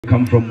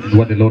Come from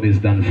what the Lord has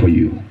done for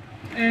you.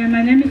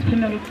 My name is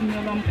Pimelo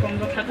Pimelo. I'm from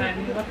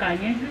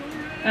Wakanye.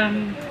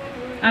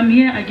 I'm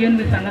here again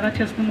with another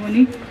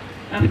testimony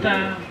after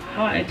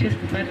how I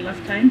testified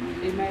last time.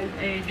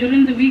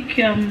 During the week,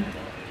 I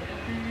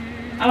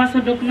was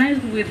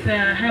diagnosed with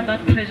high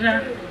blood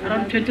pressure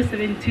around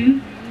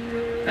 2017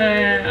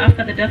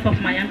 after the death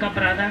of my younger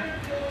brother.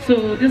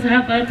 So this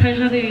high blood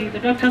pressure, the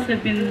doctors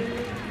have been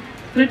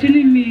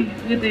threatening me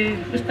with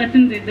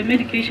starting the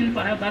medication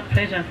for high blood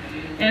pressure.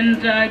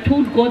 And I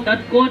told God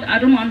that, God, I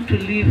don't want to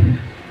live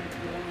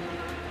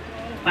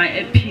by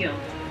a pill,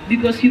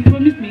 because you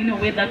promised me in a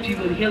way that you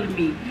will heal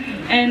me.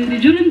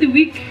 And during the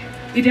week,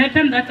 it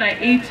happened that I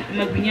ate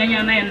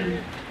magunyanyana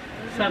and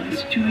some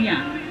stew.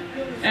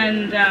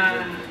 And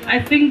I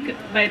think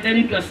by then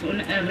it was on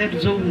a red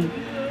zone.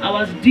 I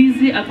was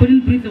dizzy, I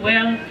couldn't breathe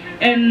well,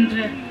 and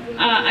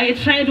I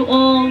tried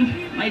all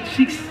my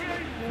tricks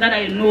that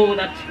I know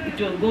that it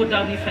will go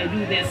down if I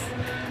do this,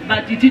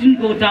 but it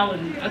didn't go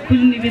down. I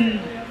couldn't even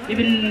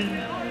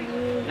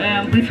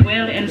breathe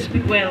well and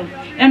speak well.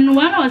 And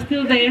while I was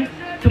still there,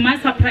 to my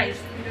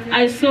surprise,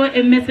 I saw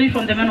a message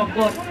from the man of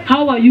God.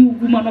 How are you,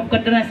 woman of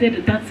God? Then I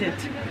said, that's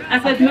it. I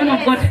said, man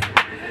of God,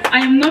 I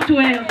am not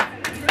well.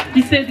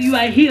 He said, you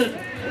are healed.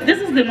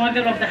 This is the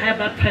novel of the high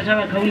blood pressure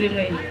at Holy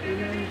Way.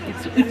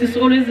 It is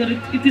always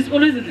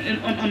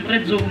on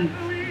red zone.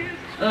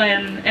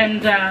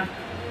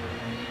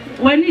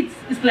 When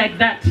it's like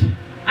that,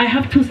 I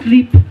have to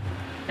sleep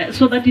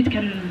so that it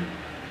can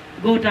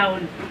go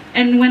down.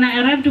 And when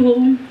I arrived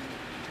home,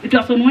 it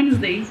was on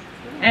Wednesday,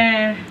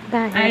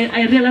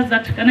 I realized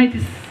that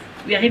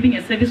we are having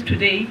a service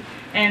today,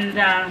 and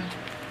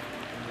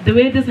the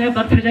way this high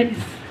blood pressure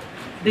is,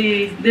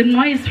 the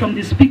noise from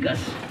the speakers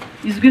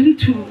is going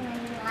to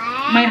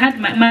my head,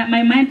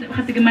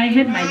 my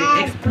head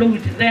might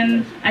explode.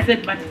 Then I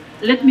said, but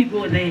let me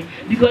go there,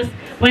 because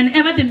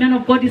whenever the man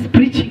of God is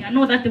preaching, I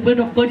know that the word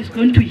of God is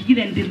going to heal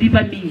and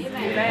deliver me.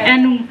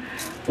 And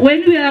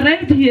when we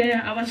arrived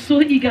here, I was so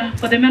eager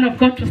for the man of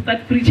God to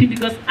start preaching,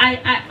 because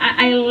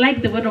I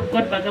like the word of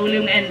God.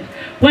 And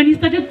when he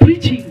started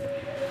preaching,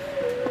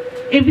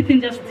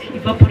 everything just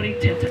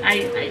evaporated.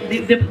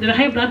 The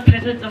high blood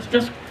pressure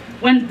just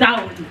went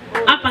down.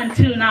 Up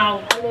until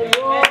now,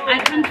 I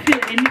can't feel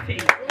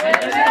anything.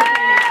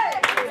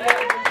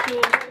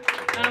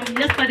 So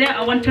yesterday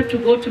I wanted to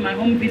go to my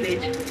home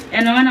village,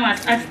 and when I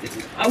was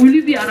asked, will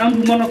you be around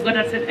woman of God?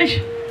 I said,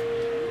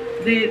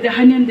 the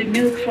honey and the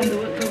milk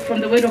from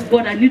the word of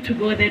God, I need to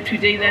go there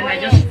today. Then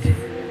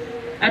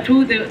I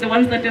told the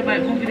ones that are my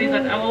home village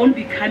that I won't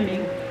be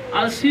coming.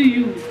 I'll see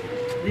you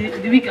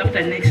the week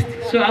after next.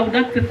 So I would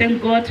like to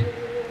thank God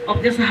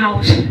of this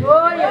house. I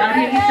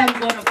really thank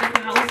God of this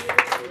house,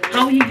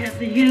 how he has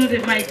healed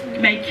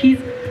my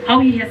kids, how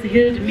he has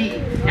healed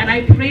me. And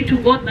I pray to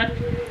God that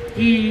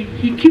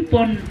he keep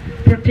on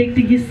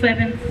protecting his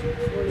servant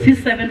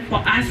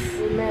for us,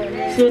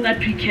 so that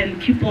we can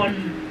keep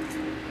on.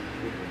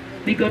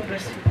 May God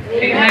bless you.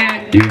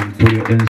 Amen.